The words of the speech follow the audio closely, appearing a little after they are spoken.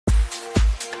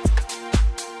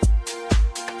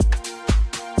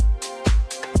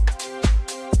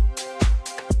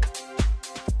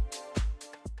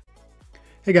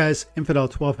Hey guys,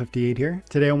 Infidel1258 here.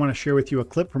 Today I want to share with you a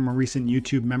clip from a recent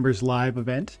YouTube members live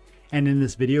event. And in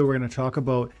this video, we're going to talk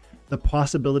about the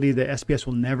possibility that SPS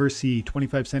will never see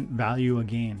 25-cent value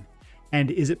again.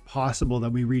 And is it possible that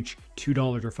we reach $2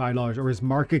 or $5? Or is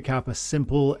market cap a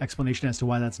simple explanation as to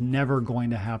why that's never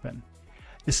going to happen?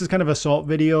 This is kind of a salt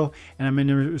video, and I'm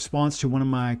in response to one of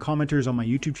my commenters on my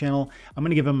YouTube channel. I'm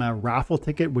going to give him a raffle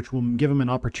ticket, which will give him an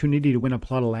opportunity to win a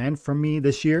plot of land from me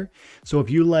this year. So if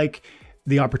you like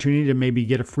the opportunity to maybe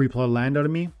get a free plot of land out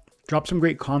of me, drop some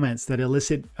great comments that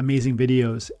elicit amazing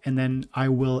videos. And then I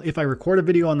will, if I record a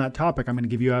video on that topic, I'm going to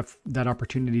give you that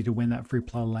opportunity to win that free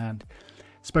plot of land.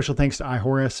 Special thanks to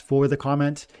iHorus for the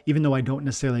comment. Even though I don't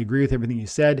necessarily agree with everything you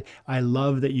said, I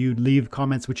love that you leave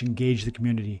comments which engage the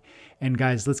community. And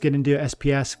guys, let's get into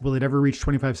SPS. Will it ever reach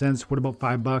 25 cents? What about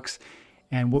 $5?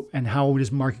 And how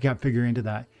does market cap figure into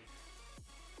that?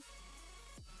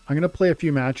 I'm going to play a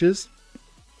few matches.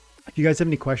 If you guys have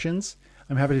any questions,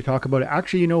 I'm happy to talk about it.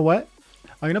 Actually, you know what?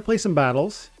 I'm going to play some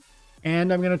battles,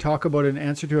 and I'm going to talk about an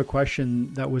answer to a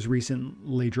question that was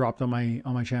recently dropped on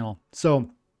my channel. So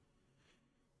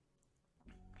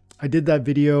I did that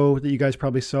video that you guys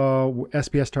probably saw,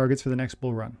 SPS targets for the next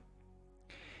bull run.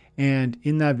 And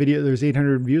in that video, there's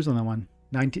 800 views on that one,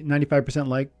 95%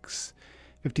 likes,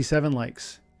 57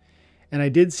 likes. And I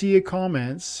did see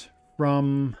comments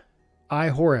from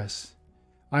iHorus.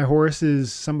 iHorus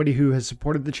is somebody who has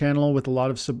supported the channel with a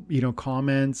lot of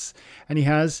comments, and he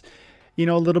has a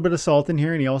little bit of salt in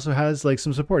here, and he also has like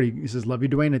some support. He says love you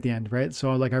Dwayne at the end, right?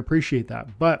 So like I appreciate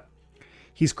that, but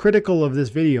he's critical of this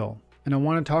video, and I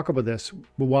want to talk about this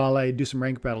while I do some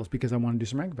rank battles, because I want to do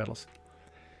some rank battles,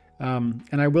 and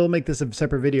I will make this a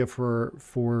separate video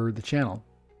for the channel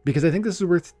because I think this is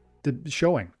worth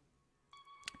showing.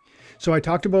 So I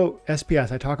talked about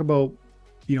SPS. I talk about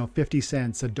 50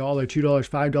 cents, $1, $2,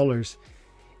 $5.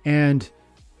 And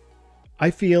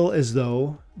I feel as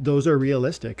though those are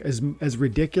realistic, as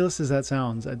ridiculous as that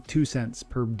sounds, at 2 cents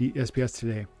per SPS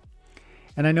today.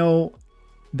 And I know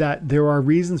that there are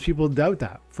reasons people doubt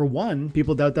that. For one,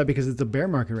 people doubt that because it's a bear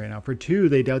market right now. For two,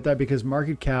 they doubt that because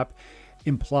market cap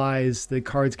implies that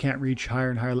cards can't reach higher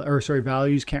and higher,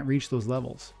 values can't reach those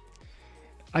levels.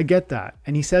 I get that.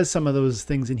 And he says some of those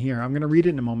things in here. I'm going to read it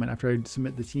in a moment after I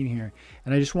submit the team here.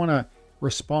 And I just want to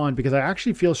respond because I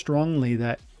actually feel strongly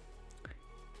that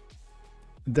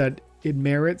it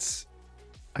merits,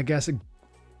 I guess,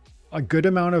 a good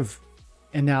amount of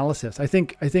analysis. I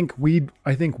think we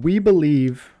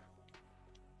believe,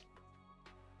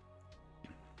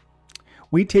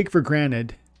 we take for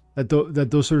granted that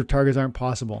those sort of targets aren't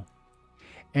possible.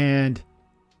 And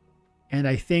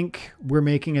I think we're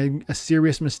making a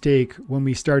serious mistake when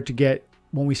we start to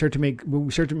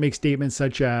make statements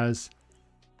such as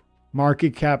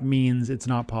market cap means it's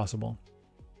not possible.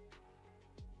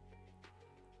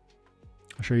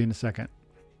 I'll show you in a second.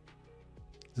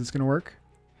 Is this going to work?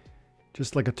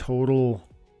 Just like a total.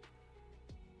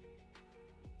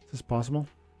 Is this possible?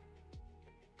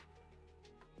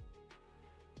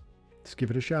 Let's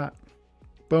give it a shot.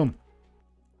 Boom.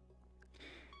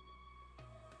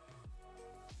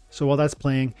 So while that's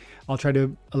playing, I'll try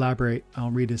to elaborate. I'll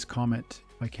read his comment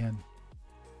if I can.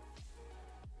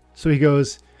 So he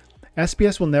goes,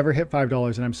 SPS will never hit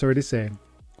 $5, and I'm sorry to say,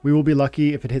 we will be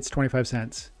lucky if it hits 25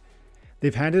 cents.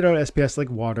 They've handed out SPS like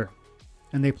water,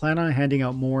 and they plan on handing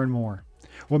out more and more.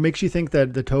 What makes you think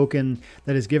that the token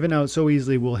that is given out so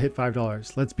easily will hit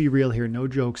 $5? Let's be real here, no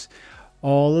jokes.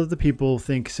 All of the people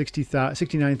think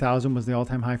 69,000 was the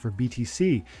all-time high for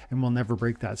BTC, and we'll never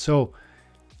break that. So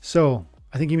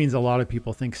I think he means a lot of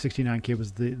people think 69K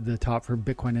was the top for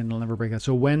Bitcoin and it'll never break that.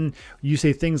 So when you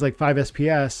say things like 5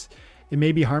 SPS, it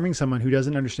may be harming someone who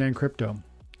doesn't understand crypto.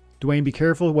 Dwayne, be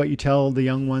careful what you tell the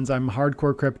young ones. I'm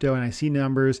hardcore crypto and I see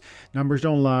numbers. Numbers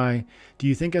don't lie. Do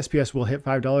you think SPS will hit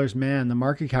 $5? Man, the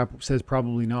market cap says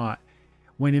probably not.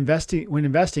 When investing,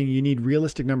 you need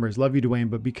realistic numbers. Love you, Dwayne,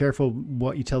 but be careful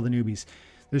what you tell the newbies.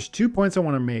 There's 2 points I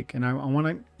want to make, and I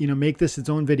want to make this its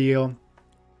own video.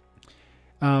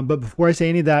 But before I say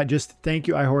any of that, just thank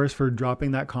you, iHorus, for dropping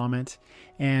that comment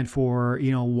and for,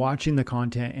 watching the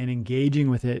content and engaging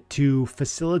with it to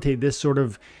facilitate this sort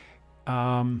of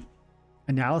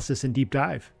analysis and deep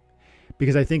dive.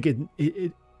 Because I think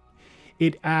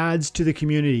it adds to the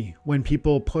community when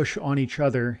people push on each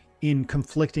other in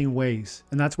conflicting ways.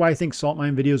 And that's why I think salt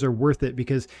mine videos are worth it,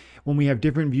 because when we have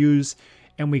different views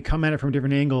and we come at it from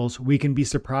different angles, we can be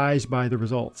surprised by the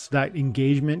results. That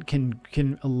engagement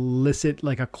can elicit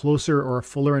like a closer or a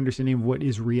fuller understanding of what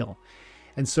is real.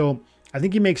 And so I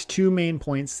think he makes 2 main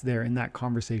points there in that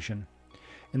conversation.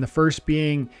 And the first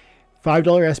being $5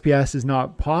 SPS is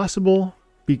not possible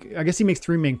I guess he makes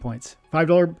three main points.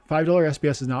 $5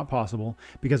 SPS is not possible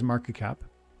because of market cap.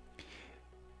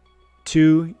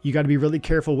 Two, you got to be really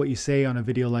careful what you say on a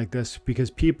video like this, because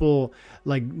people,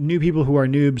 like new people who are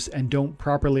noobs and don't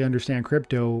properly understand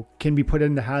crypto, can be put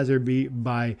into hazard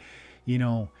by,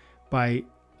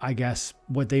 I guess,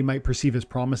 what they might perceive as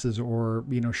promises or,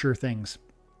 sure things.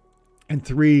 And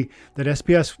three, that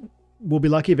SPS will be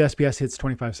lucky if SPS hits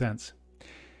 25 cents.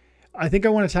 I think I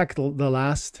want to tackle the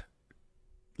last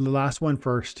one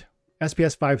first.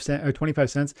 SPS 5 cents or 25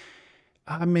 cents.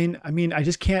 I mean, I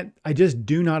just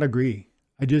do not agree.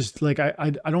 I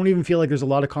don't even feel like there's a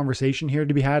lot of conversation here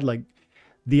to be had. Like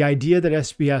the idea that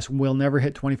SPS will never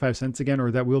hit 25 cents again,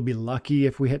 or that we'll be lucky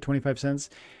if we hit 25 cents.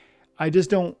 I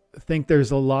just don't think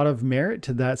there's a lot of merit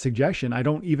to that suggestion. I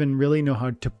don't even really know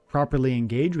how to properly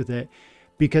engage with it,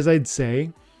 because I'd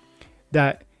say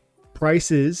that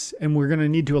prices, and we're going to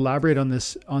need to elaborate on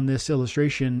this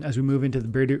illustration as we move into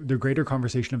the greater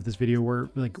conversation of this video, where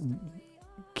like,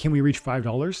 can we reach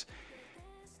 $5?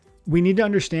 We need to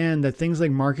understand that things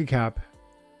like market cap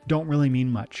don't really mean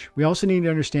much. We also need to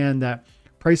understand that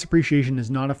price appreciation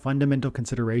is not a fundamental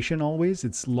consideration always.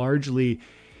 It's largely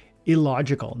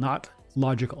illogical, not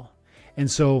logical.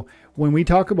 And so when we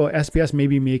talk about SPS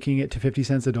maybe making it to 50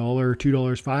 cents a dollar, $2,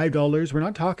 $5, we're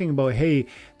not talking about, hey,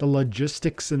 the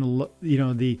logistics and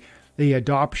the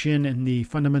adoption and the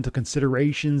fundamental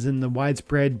considerations and the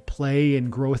widespread play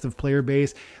and growth of player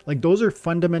base. Like those are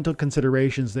fundamental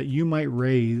considerations that you might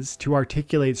raise to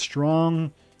articulate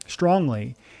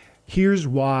strongly. Here's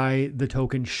why the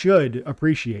token should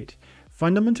appreciate.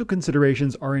 Fundamental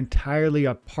considerations are entirely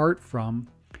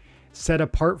set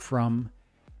apart from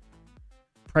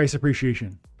price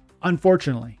appreciation,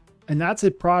 unfortunately. And that's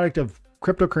a product of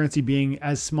cryptocurrency being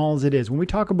as small as it is. When we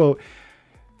talk about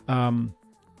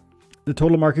the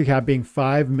total market cap being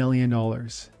 $5 million,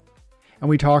 and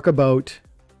we talk about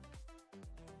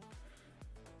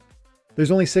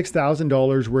there's only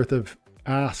 $6,000 worth of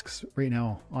asks right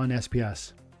now on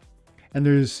SPS, and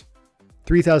there's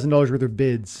 $3,000 worth of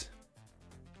bids.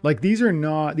 Like these are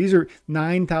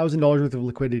 $9,000 worth of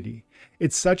liquidity.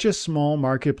 It's such a small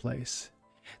marketplace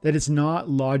that it's not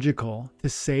logical to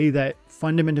say that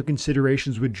fundamental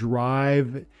considerations would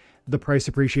drive the price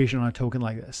appreciation on a token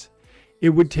like this. It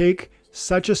would take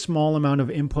such a small amount of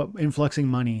influxing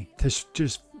money to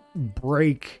just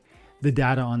break the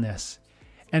data on this.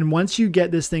 And once you get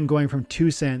this thing going from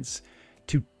 2 cents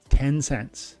to 10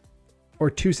 cents, or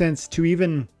 2 cents to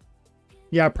even,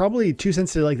 probably 2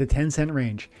 cents to like the 10 cent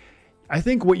range, I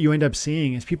think what you end up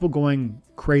seeing is people going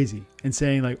crazy and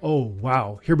saying like, oh,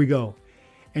 wow, here we go.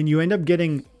 And you end up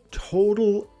getting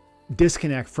total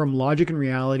disconnect from logic and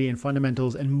reality and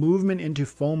fundamentals, and movement into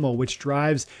FOMO, which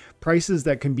drives prices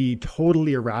that can be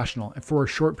totally irrational for a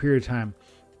short period of time.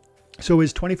 So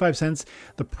is 25 cents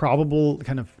the probable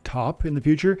kind of top in the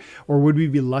future, or would we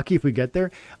be lucky if we get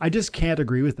there? I just can't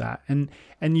agree with that. And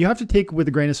you have to take with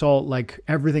a grain of salt like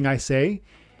everything I say.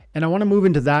 And I want to move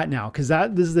into that now, because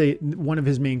this is one of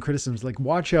his main criticisms. Like,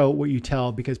 watch out what you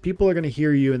tell, because people are going to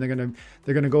hear you and they're going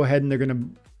to go ahead and they're going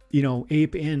to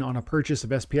ape in on a purchase of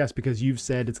SPS because you've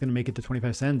said it's going to make it to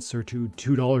 25 cents or to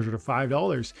 $2 or to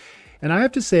 $5. And I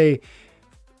have to say,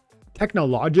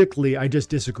 technologically, I just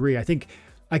disagree. I think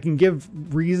I can give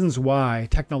reasons why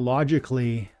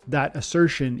technologically that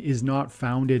assertion is not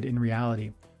founded in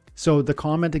reality. So the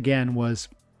comment again was,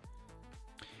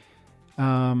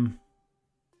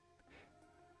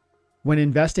 when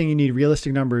investing, you need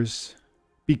realistic numbers.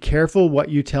 Be careful what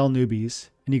you tell newbies.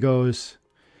 And he goes,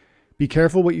 be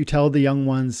careful what you tell the young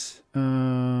ones.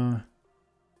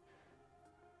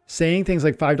 Saying things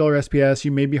like $5 SPS,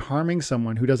 you may be harming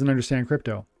someone who doesn't understand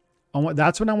crypto.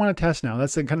 That's what I want to test now.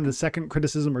 That's kind of the second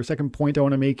criticism or second point I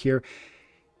want to make here.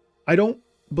 I don't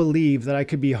believe that I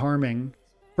could be harming,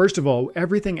 first of all,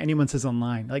 everything anyone says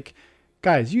online. Like,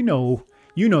 guys, you know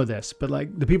this, but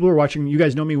like the people who are watching, you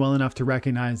guys know me well enough to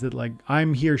recognize that like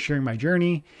I'm here sharing my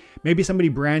journey. Maybe somebody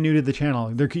brand new to the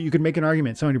channel, you could make an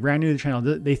argument. Somebody brand new to the channel,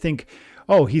 they think,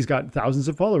 oh, he's got thousands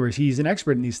of followers, he's an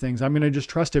expert in these things, I'm going to just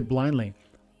trust it blindly.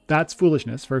 That's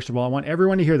foolishness. First of all, I want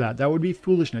everyone to hear that. That would be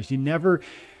foolishness.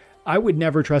 I would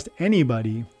never trust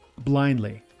anybody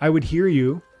blindly. I would hear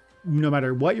you no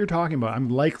matter what you're talking about. I'm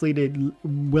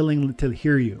willing to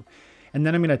hear you. And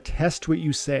then I'm going to test what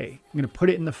you say. I'm going to put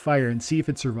it in the fire and see if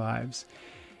it survives.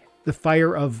 The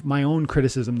fire of my own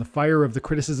criticism, the fire of the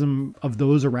criticism of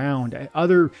those around,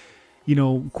 other,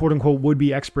 quote unquote,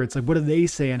 would-be experts. Like, what do they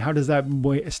say? And how does that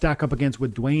stack up against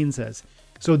what Dwayne says?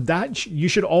 So that you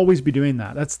should always be doing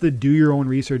that. That's the do your own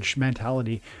research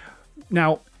mentality.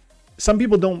 Now, some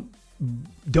people don't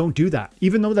don't do that,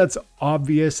 even though that's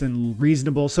obvious and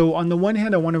reasonable. So on the one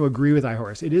hand, I want to agree with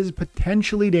iHorse. It is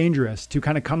potentially dangerous to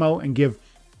kind of come out and give,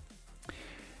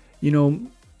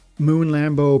 moon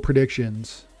Lambo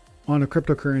predictions on a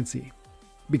cryptocurrency,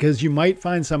 because you might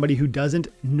find somebody who doesn't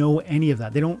know any of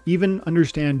that. They don't even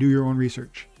understand do your own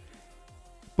research.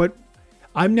 But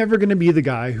I'm never going to be the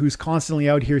guy who's constantly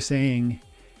out here saying,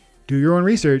 do your own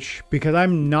research, because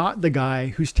I'm not the guy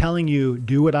who's telling you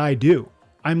do what I do.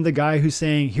 I'm the guy who's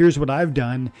saying, here's what I've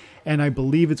done, and I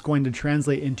believe it's going to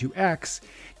translate into X.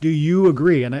 Do you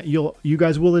agree? And you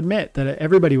guys will admit that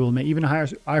everybody will admit, even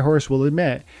iHorse will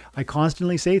admit, I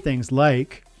constantly say things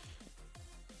like,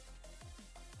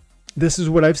 this is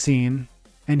what I've seen,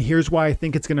 and here's why I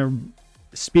think it's going to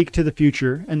speak to the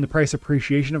future and the price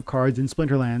appreciation of cards in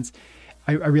Splinterlands.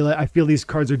 I feel these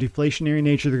cards are deflationary in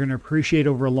nature. They're going to appreciate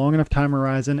over a long enough time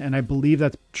horizon. And I believe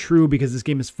that's true because this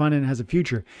game is fun and has a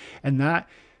future. And that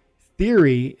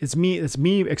theory is it's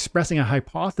me expressing a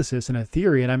hypothesis and a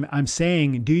theory. And I'm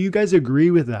saying, do you guys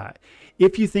agree with that?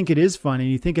 If you think it is fun and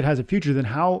you think it has a future, then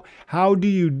how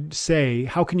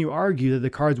can you argue that the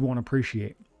cards won't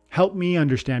appreciate? Help me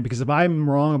understand, because if I'm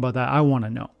wrong about that, I want to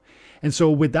know. And so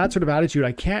with that sort of attitude,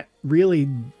 I can't really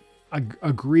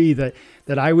agree that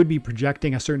I would be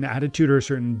projecting a certain attitude or a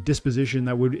certain disposition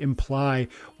that would imply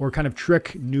or kind of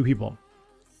trick new people.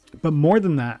 But more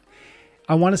than that,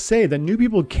 I want to say that new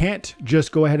people can't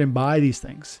just go ahead and buy these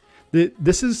things.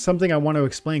 This is something I want to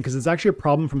explain because it's actually a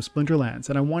problem from Splinterlands,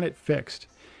 and I want it fixed.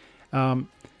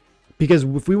 Because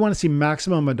if we want to see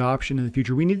maximum adoption in the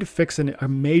future, we need to fix a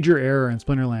major error in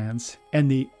Splinterlands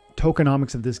and the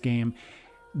tokenomics of this game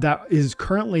that is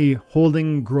currently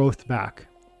holding growth back.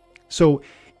 So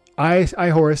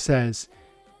iHorse says,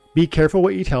 be careful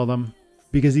what you tell them,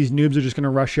 because these noobs are just going to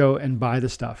rush out and buy the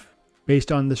stuff based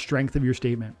on the strength of your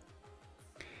statement.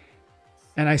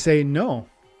 And I say, no,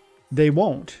 they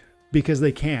won't, because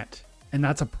they can't. And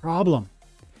that's a problem.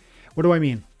 What do I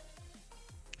mean?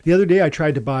 The other day I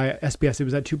tried to buy SPS. It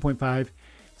was at 2.5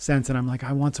 cents. And I'm like,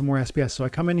 I want some more SPS. So I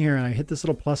come in here and I hit this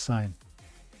little plus sign,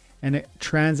 and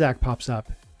Transact pops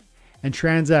up. And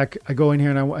Transact, I go in here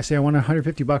and I say I want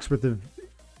 $150 worth of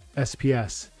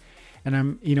SPS,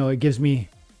 and it gives me,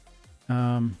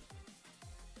 well,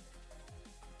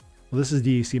 this is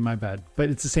DEC, my bad, but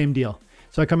it's the same deal.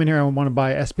 So I come in here, I want to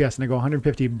buy SPS, and I go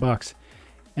 $150,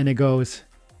 and it goes,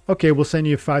 okay, we'll send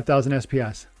you 5,000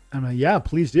 SPS. I'm like, yeah,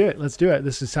 please do it. Let's do it.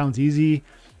 Sounds easy.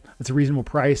 It's a reasonable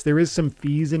price. There is some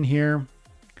fees in here,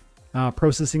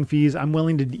 processing fees. I'm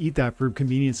willing to eat that for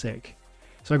convenience sake.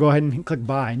 So I go ahead and click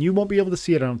buy, and you won't be able to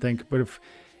see it, I don't think, but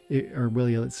or will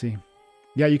you? Let's see.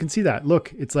 Yeah, you can see that.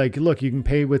 Look, it's like, look, you can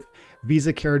pay with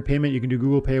Visa card payment. You can do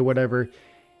Google Pay, whatever.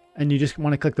 And you just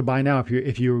want to click the buy now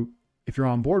if you're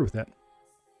on board with it.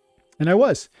 And I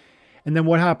was. And then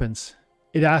what happens?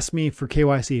 It asks me for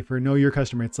KYC, for know your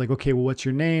customer. It's like, okay, well, what's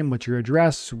your name? What's your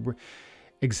address?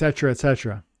 Et cetera, et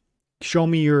cetera. Show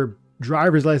me your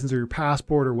driver's license or your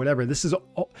passport or whatever.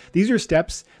 These are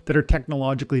steps that are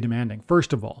technologically demanding,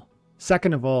 first of all.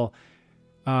 Second of all,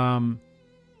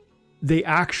 they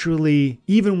actually,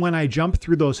 even when I jump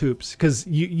through those hoops, because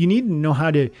you need to know how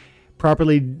to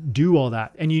properly do all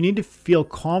that, and you need to feel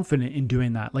confident in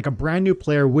doing that. Like a brand new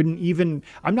player wouldn't even,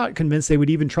 I'm not convinced they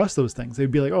would even trust those things. They'd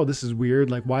be like, oh, this is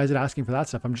weird. Like, why is it asking for that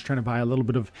stuff? I'm just trying to buy a little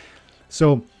bit of.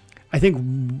 So I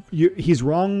think he's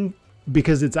wrong,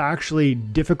 because it's actually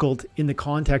difficult in the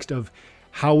context of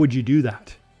how would you do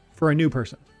that for a new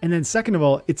person? And then second of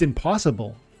all, it's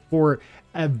impossible for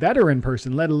a veteran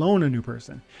person, let alone a new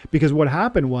person. Because what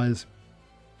happened was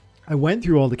I went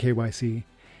through all the KYC,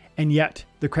 and yet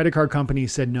the credit card company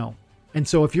said no. And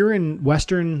so if you're in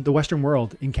the Western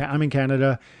world, I'm in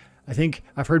Canada, I think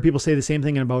I've heard people say the same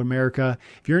thing about America.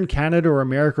 If you're in Canada or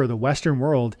America or the Western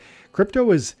world,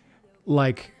 crypto is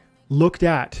like looked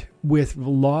at with a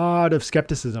lot of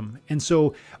skepticism. And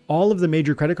so all of the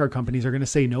major credit card companies are going to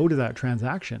say no to that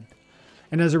transaction.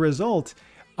 And as a result,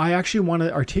 I actually want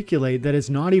to articulate that it's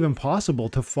not even possible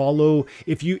to follow.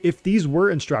 If these were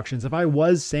instructions, if I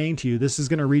was saying to you, this is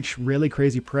going to reach really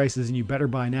crazy prices and you better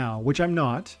buy now, which I'm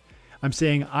not. I'm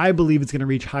saying I believe it's going to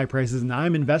reach high prices and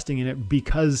I'm investing in it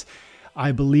because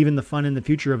I believe in the fun and the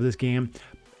future of this game.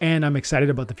 And I'm excited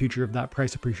about the future of that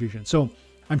price appreciation. So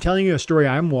I'm telling you a story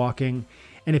I'm walking.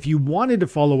 And if you wanted to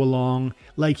follow along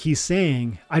like he's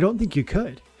saying, I don't think you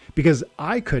could, because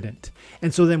I couldn't.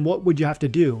 And so then what would you have to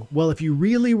do? Well, if you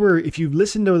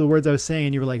listened to the words I was saying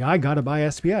and you were like, I got to buy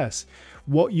SPS,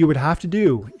 what you would have to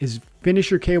do is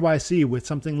finish your KYC with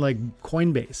something like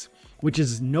Coinbase, which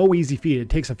is no easy feat. It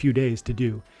takes a few days to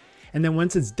do. And then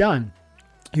once it's done,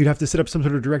 You'd have to set up some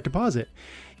sort of direct deposit.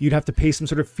 You'd have to pay some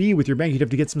sort of fee with your bank. You'd have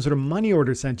to get some sort of money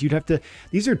order sent. You'd have to,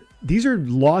 these are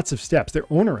lots of steps. They're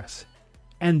onerous.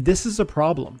 And this is a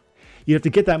problem. You'd have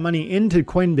to get that money into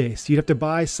Coinbase. You'd have to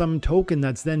buy some token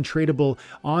that's then tradable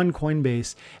on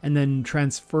Coinbase and then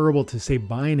transferable to, say,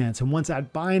 Binance. And once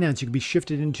at Binance, you could be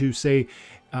shifted into, say,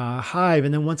 Hive.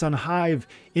 And then once on Hive,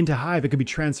 into Hive, it could be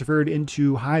transferred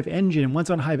into Hive Engine. And once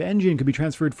on Hive Engine, it could be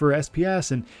transferred for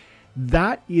SPS. And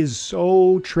that is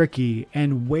so tricky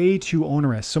and way too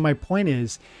onerous. So my point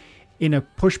is, in a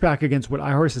pushback against what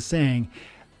iHorse is saying,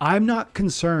 I'm not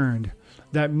concerned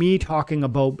that me talking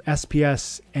about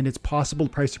SPS and its possible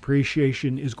price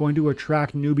appreciation is going to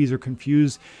attract newbies or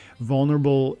confuse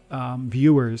vulnerable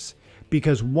viewers.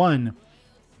 Because one,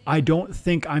 I don't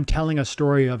think I'm telling a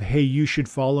story of, hey, you should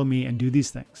follow me and do these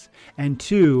things. And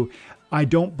two, I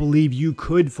don't believe you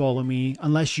could follow me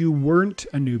unless you weren't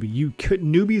a newbie.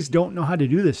 Newbies don't know how to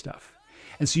do this stuff.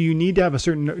 And so you need to have a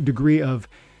certain degree of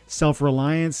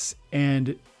self-reliance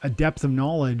and a depth of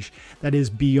knowledge that is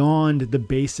beyond the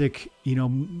basic,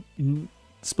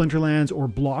 Splinterlands or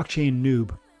blockchain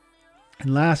noob.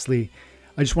 And lastly,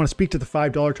 I just want to speak to the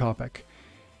 $5 topic.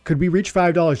 Could we reach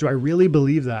 $5? Do I really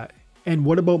believe that? And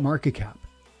what about market cap?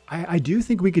 I do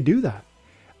think we could do that.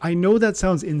 I know that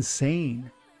sounds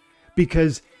insane.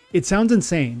 Because it sounds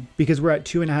insane because we're at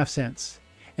 2.5 cents.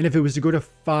 And if it was to go to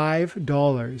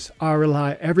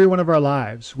 $5, every one of our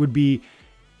lives would be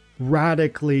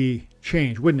radically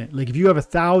changed, wouldn't it? Like if you have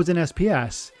 1,000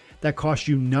 SPS that cost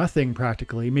you nothing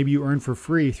practically, maybe you earn for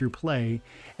free through play,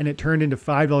 and it turned into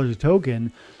 $5 a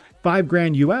token,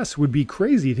 $5,000 US would be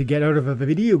crazy to get out of a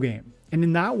video game. And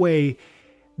in that way,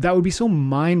 that would be so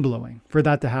mind-blowing for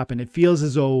that to happen. It feels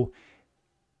as though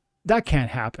that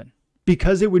can't happen,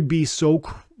 because it would be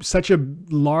such a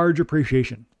large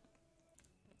appreciation.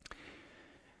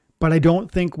 But I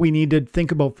don't think we need to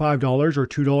think about $5 or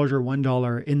 $2 or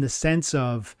 $1 in the sense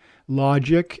of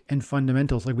logic and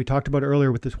fundamentals. Like we talked about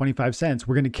earlier with the 25 cents,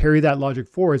 we're going to carry that logic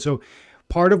forward. So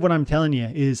part of what I'm telling you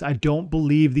is I don't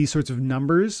believe these sorts of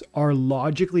numbers are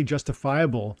logically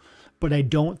justifiable, but I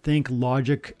don't think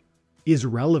logic is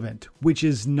relevant, which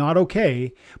is not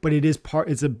okay, but it is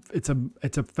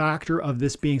it's a factor of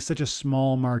this being such a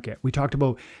small market. We talked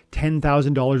about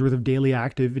 $10,000 worth of daily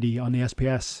activity on the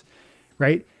SPS,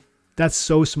 right? That's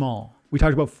so small. We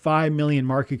talked about 5 million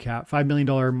market cap, $5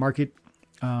 million market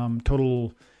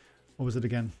total. What was it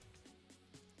again?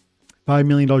 $5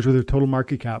 million worth of total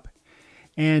market cap.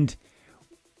 And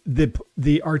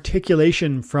the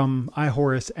articulation from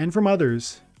iHorus and from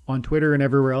others on Twitter and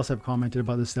everywhere else I've commented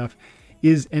about this stuff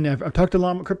is, and I've talked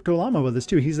to Crypto Llama about this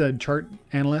too. He's a chart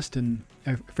analyst and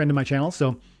a friend of my channel,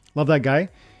 so love that guy.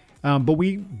 But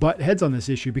we butt heads on this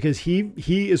issue because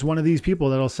he is one of these people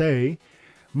that'll say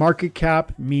market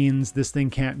cap means this thing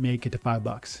can't make it to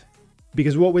 $5.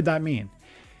 Because what would that mean?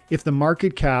 If the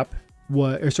market cap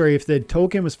if the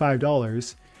token was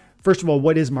 $5, first of all,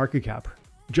 what is market cap?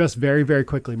 Just very, very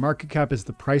quickly, market cap is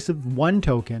the price of one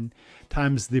token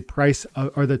times the price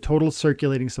or the total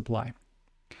circulating supply.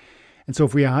 And so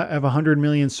if we have 100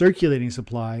 million circulating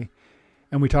supply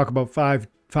and we talk about $5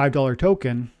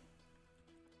 token,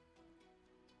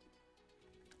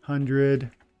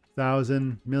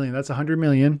 100,000 million, that's 100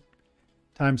 million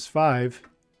times 5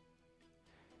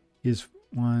 is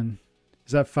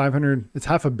is that 500? It's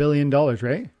 $500 million,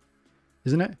 right?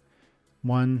 Isn't it?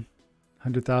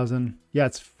 100,000. Yeah,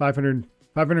 it's 500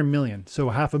 million. So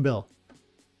 $500 million.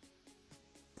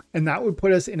 And that would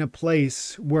put us in a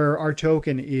place where our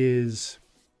token is,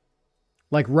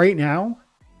 like right now,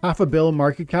 $500 million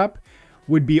market cap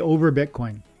would be over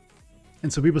Bitcoin.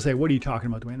 And so people say, what are you talking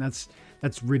about, Dwayne?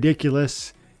 That's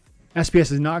ridiculous.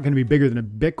 SPS is not going to be bigger than a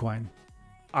Bitcoin.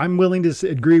 I'm willing to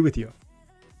agree with you.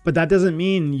 But that doesn't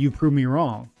mean you prove me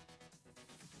wrong.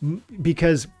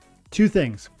 Because two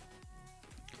things.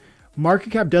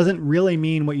 Market cap doesn't really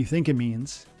mean what you think it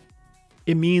means.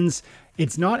 It means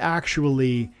it's not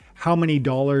actually how many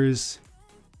dollars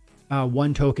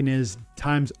one token is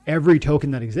times every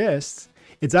token that exists.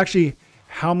 It's actually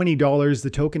how many dollars the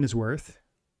token is worth.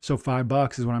 So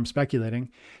 $5 is what I'm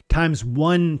speculating, times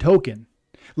one token.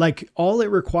 Like all it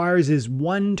requires is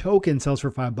one token sells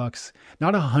for $5,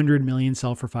 not 100 million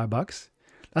sell for $5.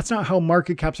 That's not how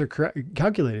market caps are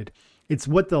calculated. It's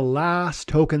what the last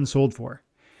token sold for.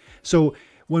 So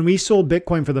when we sold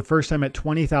Bitcoin for the first time at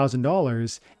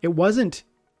 $20,000, it wasn't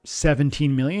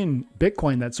 17 million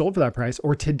Bitcoin that sold for that price.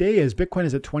 Or today, as Bitcoin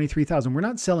is at 23,000, we're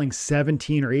not selling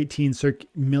 17 or 18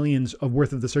 millions of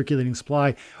worth of the circulating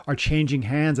supply are changing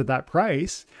hands at that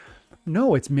price.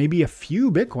 No, it's maybe a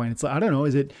few Bitcoin. It's, I don't know,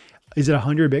 is it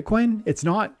 100 Bitcoin? It's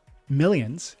not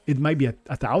millions. It might be a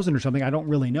thousand or something. I don't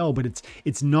really know, but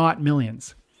it's not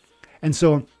millions. And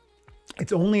so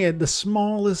it's only at the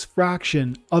smallest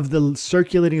fraction of the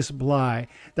circulating supply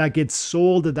that gets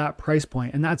sold at that price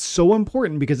point. And that's so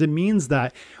important because it means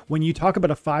that when you talk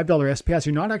about a $5 SPS,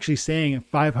 you're not actually saying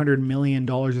 $500 million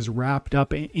is wrapped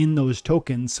up in those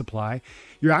tokens supply.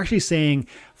 You're actually saying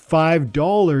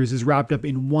 $5 is wrapped up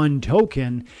in one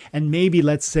token. And maybe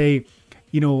let's say,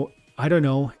 I don't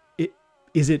know,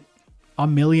 is it a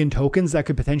million tokens that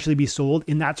could potentially be sold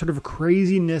in that sort of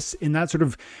craziness, in that sort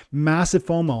of massive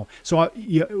FOMO. So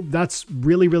that's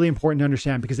really, really important to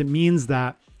understand, because it means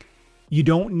that you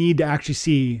don't need to actually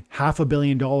see $500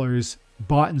 million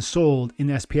bought and sold in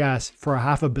SPS for a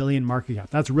 $500 million market cap.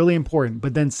 That's really important.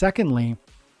 But then secondly,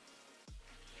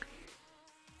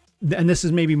 and this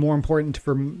is maybe more important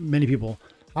for many people,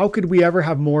 how could we ever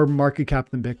have more market cap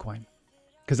than Bitcoin?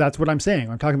 Because that's what I'm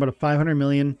saying. I'm talking about a 500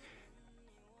 million,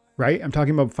 right? I'm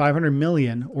talking about 500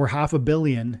 million or $500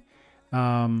 million.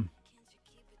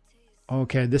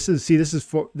 Okay, this is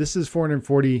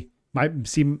 440.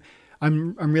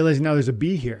 I'm realizing now there's a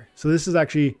B here. So this is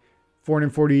actually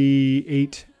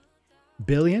 448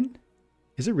 billion.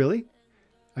 Is it really?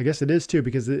 I guess it is too,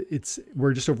 because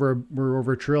we're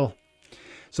over a trill.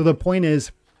 So the point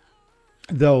is,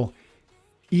 though,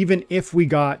 even if we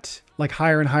got like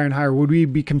higher and higher and higher, would we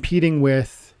be competing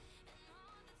with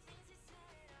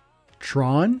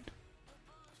Tron?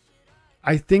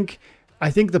 I think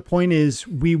the point is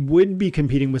we would be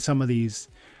competing with some of these,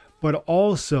 but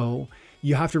also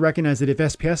you have to recognize that if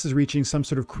SPS is reaching some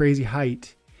sort of crazy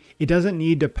height, it doesn't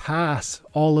need to pass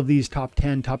all of these top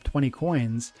 10, top 20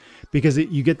 coins, because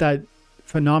you get that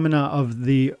phenomena of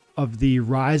the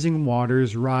rising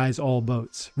waters raise all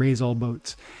boats.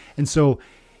 And so,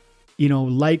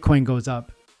 Litecoin goes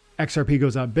up, XRP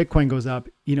goes up, Bitcoin goes up,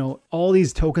 all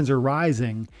these tokens are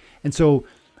rising. And so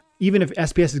even if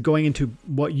SPS is going into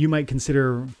what you might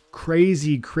consider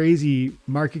crazy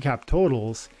market cap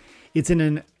totals, it's in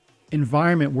an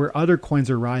environment where other coins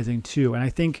are rising too. And I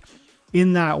think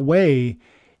in that way,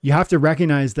 you have to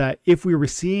recognize that if we were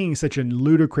seeing such a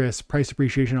ludicrous price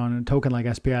appreciation on a token like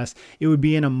SPS, it would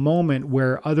be in a moment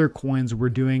where other coins were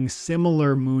doing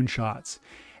similar moonshots.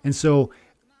 And so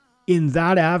in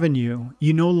that avenue,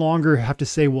 you no longer have to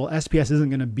say, well, SPS isn't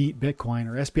going to beat Bitcoin,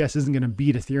 or SPS isn't going to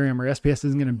beat Ethereum, or SPS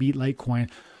isn't going to beat Litecoin.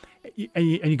 And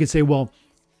you can say, well,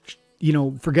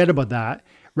 forget about that.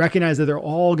 Recognize that they're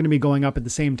all going to be going up at the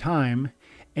same time.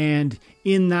 And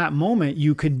in that moment,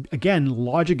 you could, again,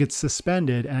 logic gets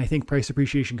suspended. And I think price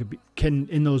appreciation can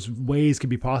in those ways could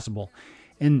be possible.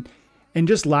 And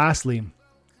just lastly,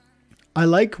 I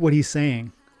like what he's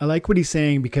saying.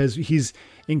 Because he's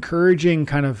encouraging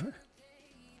kind of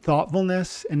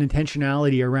thoughtfulness and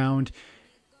intentionality around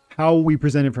how we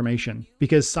present information,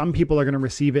 because some people are going to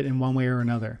receive it in one way or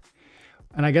another.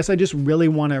 And I guess I just really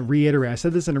want to reiterate, I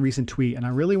said this in a recent tweet, and I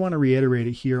really want to reiterate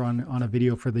it here on a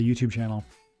video for the YouTube channel.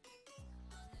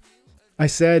 I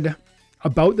said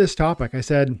about this topic,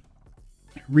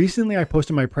 recently I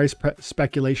posted my price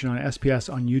speculation on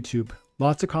SPS on YouTube.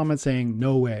 Lots of comments saying,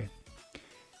 no way.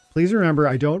 Please remember,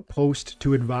 I don't post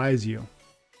to advise you.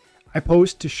 I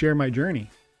post to share my journey.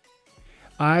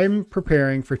 I'm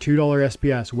preparing for $2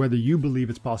 SPS, whether you believe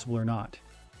it's possible or not.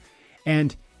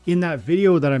 And in that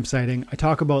video that I'm citing, I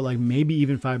talk about like maybe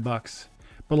even $5,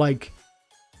 but like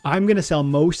I'm going to sell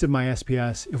most of my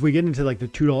SPS if we get into like the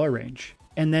 $2 range.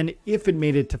 And then if it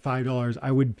made it to $5,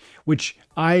 I would, which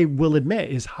I will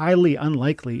admit is highly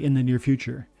unlikely in the near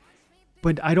future.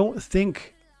 But I don't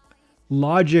think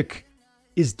logic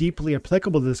is deeply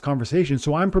applicable to this conversation.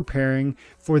 So I'm preparing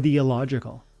for the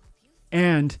illogical.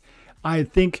 And I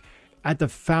think at the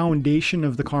foundation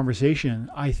of the conversation,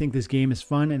 I think this game is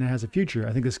fun and it has a future.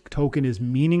 I think this token is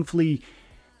meaningfully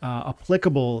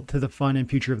applicable to the fun and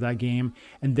future of that game.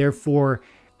 And therefore,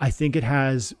 I think it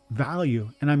has value,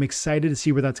 and I'm excited to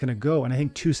see where that's going to go. And I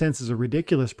think 2 cents is a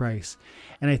ridiculous price.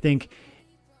 And I think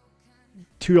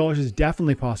 $2 is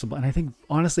definitely possible. And I think,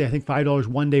 honestly, I think $5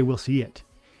 one day we'll see it.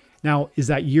 Now, is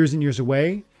that years and years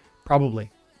away?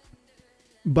 Probably.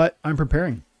 But I'm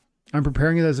preparing. I'm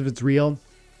preparing it as if it's real.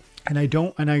 And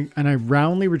I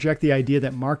roundly reject the idea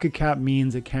that market cap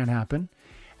means it can't happen.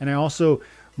 And I also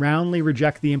roundly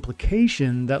reject the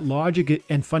implication that logic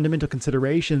and fundamental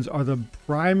considerations are the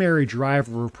primary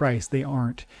driver of price. They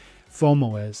aren't.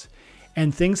 FOMO is.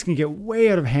 And things can get way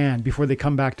out of hand before they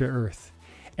come back to earth.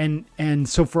 And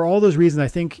so for all those reasons, I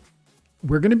think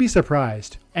we're going to be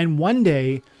surprised. And one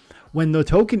day, when the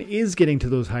token is getting to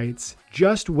those heights,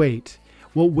 just wait.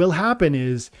 What will happen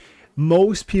is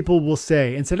most people will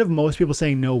say, instead of most people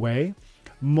saying no way,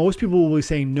 most people will be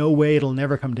saying, no way, it'll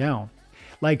never come down.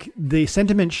 Like the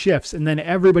sentiment shifts and then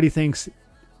everybody thinks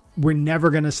we're never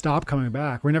going to stop coming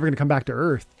back. We're never going to come back to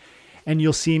earth. And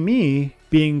you'll see me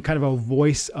being kind of a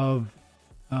voice of,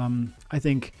 I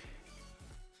think,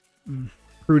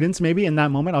 prudence maybe in that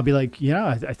moment. I'll be like,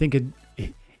 yeah, I think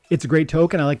it's a great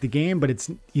token. I like the game, but it's,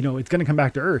 you know, it's going to come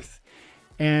back to earth.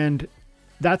 And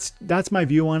that's my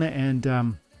view on it. And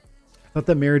I thought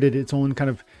that merited its own kind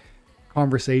of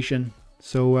conversation.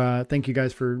 So thank you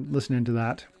guys for listening to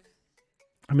that.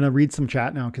 I'm going to read some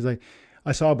chat now because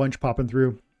I saw a bunch popping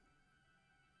through.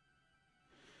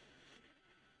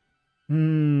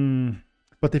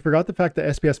 But they forgot the fact that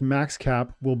SPS max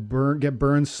cap will get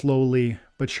burned slowly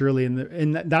but surely.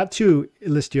 And that too,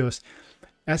 Listios,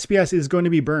 SPS is going to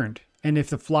be burned. And if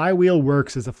the flywheel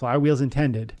works as the flywheel's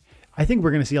intended, I think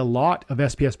we're going to see a lot of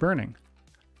SPS burning.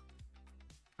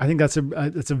 I think that's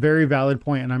a very valid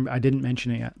point, and I didn't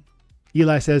mention it yet.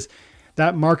 Eli says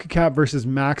that market cap versus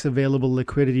max available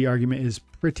liquidity argument is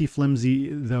pretty flimsy,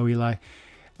 though, Eli.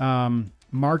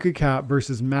 Market cap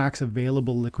versus max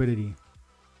available liquidity.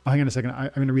 Oh, hang on a second.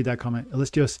 I'm going to read that comment.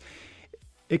 Listios,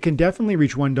 it can definitely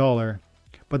reach $1,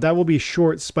 but that will be a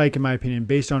short spike, in my opinion,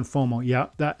 based on FOMO. Yeah,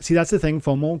 that's the thing.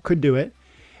 FOMO could do it.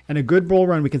 And a good bull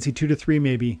run, we can see 2 to 3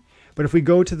 maybe. But if we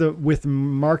go to with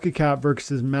market cap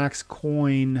versus max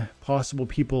coin possible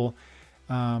people,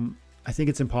 I think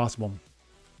it's impossible.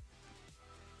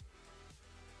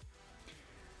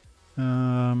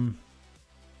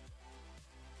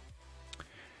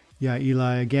 Yeah,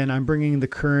 Eli, again, I'm bringing the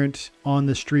current on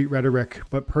the street rhetoric,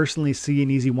 but personally see an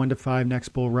easy 1 to 5 next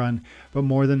bull run, but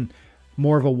more of a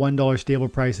 $1 stable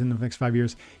price in the next 5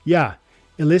 years. Yeah,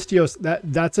 Ilistios,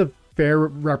 that's a fair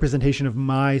representation of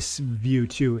my view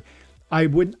too. I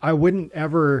wouldn't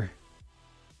ever,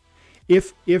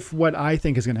 if what I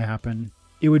think is going to happen,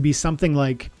 it would be something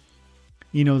like,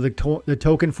 you know, the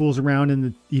token fools around in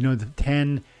the, you know, the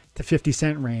 10 to 50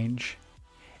 cent range,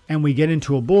 and we get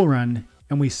into a bull run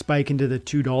and we spike into the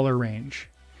 $2 range,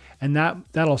 and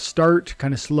that'll start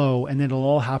kind of slow, and then it'll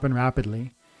all happen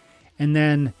rapidly, and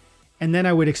then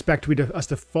I would expect us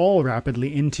to fall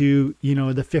rapidly into, you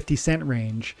know, the 50 cent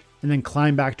range, and then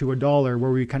climb back to $1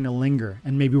 where we kind of linger,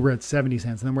 and maybe we're at 70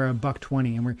 cents, and then we're at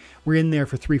 $1.20, and we're in there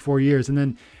for 3-4 years, and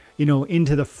then, you know,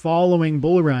 into the following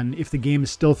bull run, if the game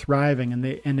is still thriving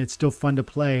and it's still fun to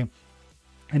play,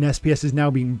 and SPS is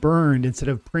now being burned instead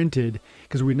of printed,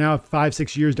 because we're now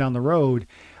 5-6 years down the road,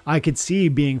 I could see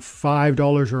being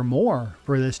 $5 or more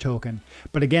for this token.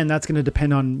 But again, that's going to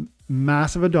depend on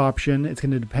massive adoption. It's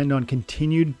going to depend on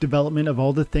continued development of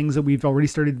all the things that we've already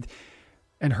started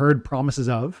and heard promises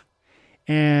of.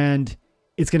 And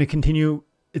it's going to continue.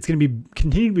 It's going to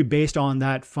continue to be based on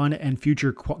that fun and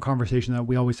future conversation that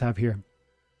we always have here.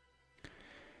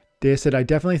 Dea said, I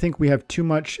definitely think we have too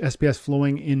much SPS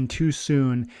flowing in too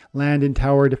soon. Land and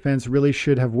tower defense really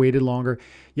should have waited longer.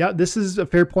 Yeah, this is a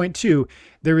fair point too.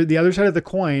 The other side of the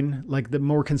coin, like the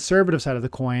more conservative side of the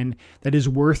coin, that is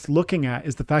worth looking at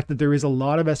is the fact that there is a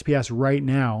lot of SPS right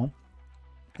now,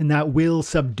 and that will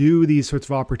subdue these sorts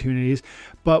of opportunities.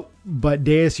 But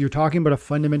Deus, you're talking about a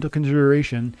fundamental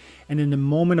consideration, and in the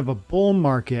moment of a bull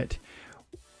market,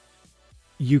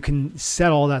 you can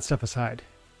set all that stuff aside.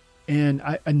 And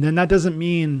then that doesn't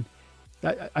mean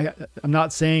that I'm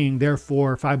not saying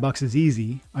therefore $5 is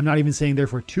easy. I'm not even saying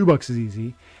therefore $2 is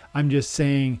easy. I'm just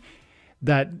saying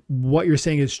that what you're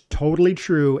saying is totally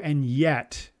true, and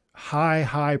yet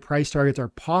high price targets are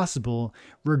possible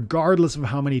regardless of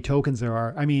how many tokens there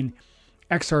are. I mean,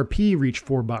 XRP reached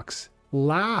 $4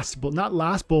 not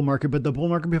last bull market, but the bull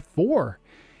market before.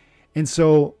 And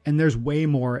there's way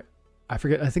more. I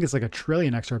forget. I think it's like 1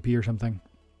 trillion XRP or something.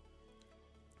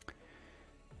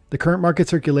 The current market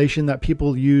circulation that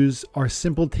people use are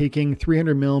simple, taking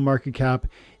 300 mil market cap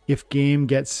if game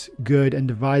gets good and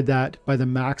divide that by the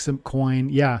maximum coin.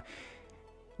 Yeah.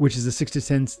 Which is a 6 to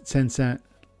 10 cent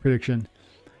prediction.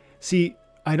 See,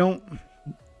 I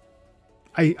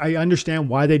understand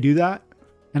why they do that.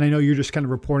 And I know you're just kind of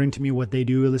reporting to me what they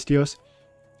do, Ilistios.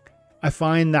 I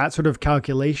find that sort of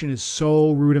calculation is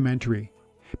so rudimentary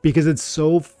because it's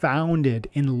so founded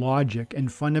in logic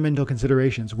and fundamental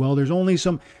considerations. Well, there's only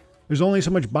so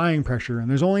much buying pressure, and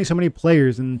there's only so many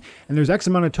players, and there's X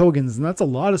amount of tokens, and that's a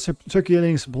lot of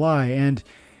circulating supply. And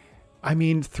I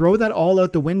mean, throw that all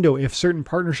out the window if certain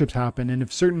partnerships happen, and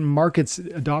if certain markets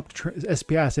adopt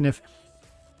SPS, and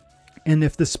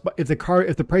if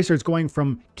the price starts going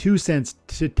from 2 cents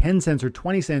to 10 cents or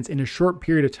 20 cents in a short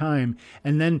period of time,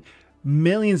 and then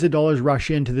millions of dollars rush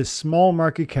into this small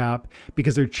market cap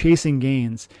because they're chasing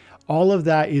gains. All of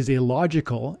that is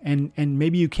illogical, and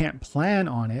maybe you can't plan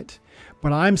on it,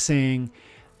 but I'm saying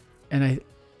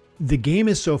the game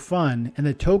is so fun and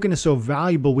the token is so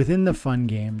valuable within the fun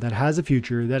game that has a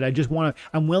future that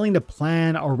I'm willing to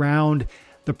plan around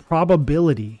the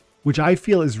probability, which I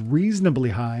feel is reasonably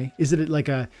high. Is it a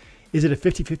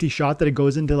 50-50 shot that it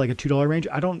goes into like a $2 range?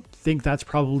 I don't think that's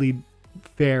probably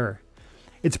fair.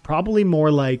 It's probably more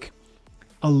like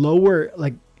a lower,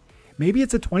 like maybe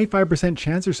it's a 25%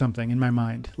 chance or something in my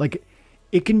mind. Like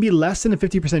it can be less than a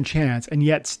 50% chance and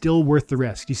yet still worth the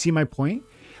risk. Do you see my point?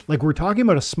 Like we're talking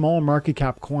about a small market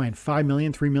cap coin, 5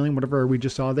 million, 3 million, whatever we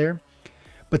just saw there.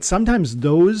 But sometimes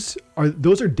those are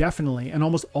definitely and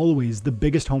almost always the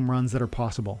biggest home runs that are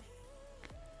possible,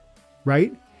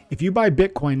 right? If you buy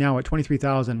Bitcoin now at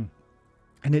 23,000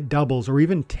 and it doubles or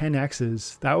even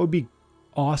 10x's, that would be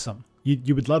awesome.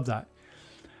 You would love that.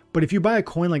 But if you buy a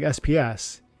coin like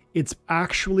SPS, it's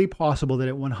actually possible that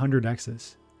it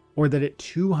 100x's or that it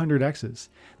 200x's.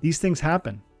 These things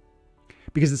happen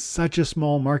because it's such a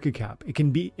small market cap. It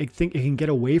can get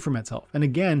away from itself. And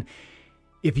again,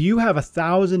 if you have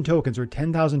 1,000 tokens or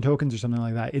 10,000 tokens or something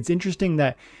like that, it's interesting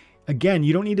that, again,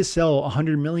 you don't need to sell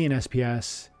 100 million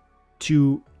SPS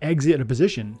to exit a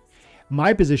position.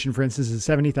 My position, for instance, is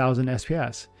 70,000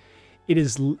 SPS. It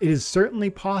is certainly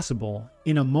possible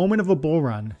in a moment of a bull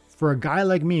run for a guy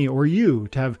like me or you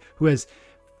who has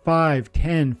 5,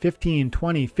 10, 15,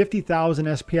 20, 50,000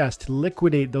 SPS to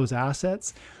liquidate those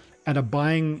assets at a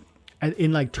buying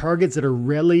in like targets that are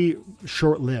really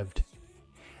short-lived.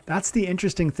 That's the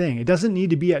interesting thing. It doesn't need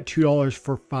to be at $2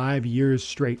 for 5 years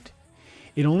straight.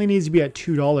 It only needs to be at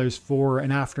 $2 for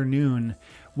an afternoon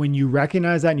when you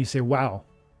recognize that and you say, wow,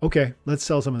 okay, let's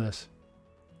sell some of this.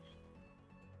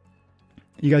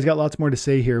 You guys got lots more to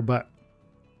say here, but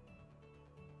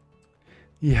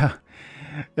yeah.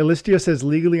 Elistio says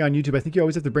legally on YouTube, I think you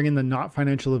always have to bring in the not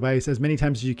financial advice as many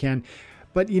times as you can.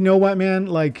 But you know what, man?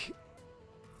 Like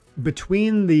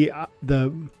between the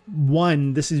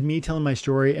one, this is me telling my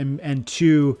story, and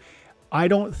two, I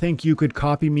don't think you could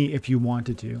copy me if you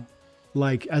wanted to.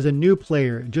 Like as a new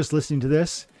player, just listening to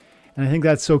this, and I think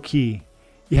that's so key.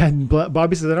 Yeah, and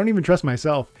Bobby says I don't even trust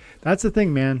myself. That's the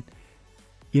thing, man.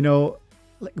 You know,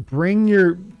 like bring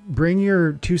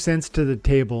your 2 cents to the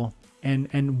table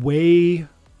and weigh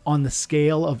on the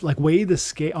scale of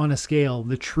on a scale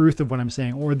the truth of what I'm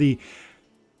saying, or the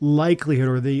likelihood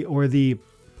or the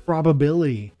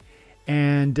probability,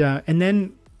 and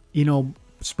then, you know,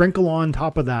 sprinkle on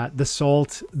top of that the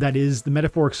salt that is the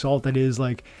metaphoric salt that is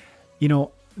like, you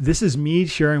know, this is me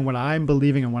sharing what I'm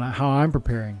believing and how I'm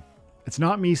preparing. It's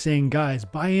not me saying, guys,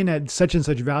 buy in at such and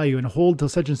such value and hold till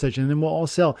such and such and then we'll all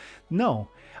sell. No,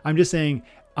 I'm just saying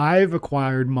I've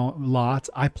acquired lots.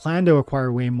 I plan to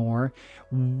acquire way more.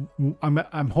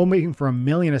 I'm hoping for 1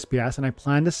 million SPS and I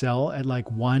plan to sell at like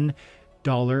 $1,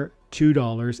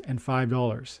 $2, and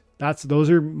 $5. Those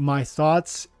are my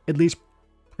thoughts, at least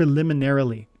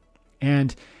preliminarily.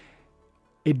 And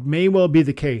it may well be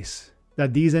the case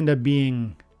that these end up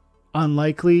being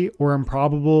unlikely or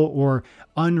improbable or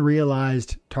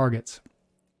unrealized targets.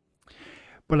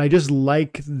 But I just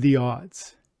like the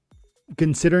odds.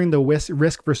 Considering the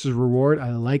risk versus reward,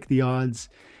 I like the odds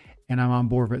and I'm on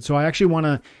board with it. So I actually want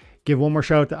to give one more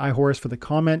shout out to iHorus for the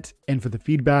comment and for the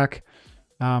feedback.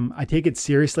 I take it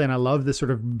seriously and I love this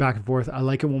sort of back and forth. I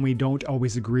like it when we don't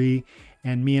always agree,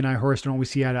 and me and iHorus don't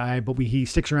always see eye to eye, but he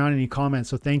sticks around and he comments.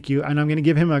 So thank you. And I'm going to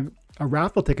give him a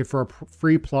raffle ticket for a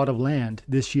free plot of land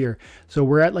this year. So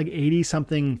we're at like 80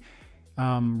 something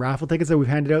raffle tickets that we've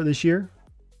handed out this year.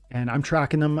 And I'm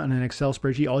tracking them on an Excel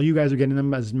spreadsheet. All you guys are getting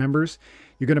them as members.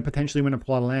 You're going to potentially win a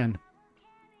plot of land.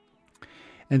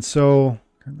 And so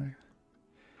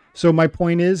my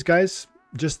point is, guys,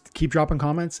 just keep dropping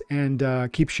comments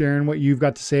and keep sharing what you've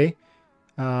got to say.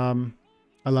 I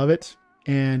love it.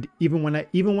 And even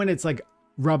when it's like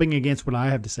rubbing against what I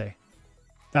have to say,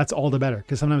 that's all the better,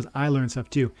 because sometimes I learn stuff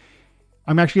too.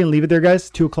 I'm actually gonna leave it there, guys.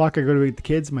 2 o'clock, I go to eat the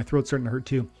kids. My throat's starting to hurt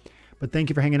too. But thank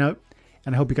you for hanging out,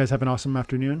 and I hope you guys have an awesome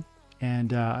afternoon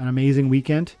and an amazing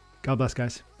weekend. God bless,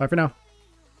 guys. Bye for now.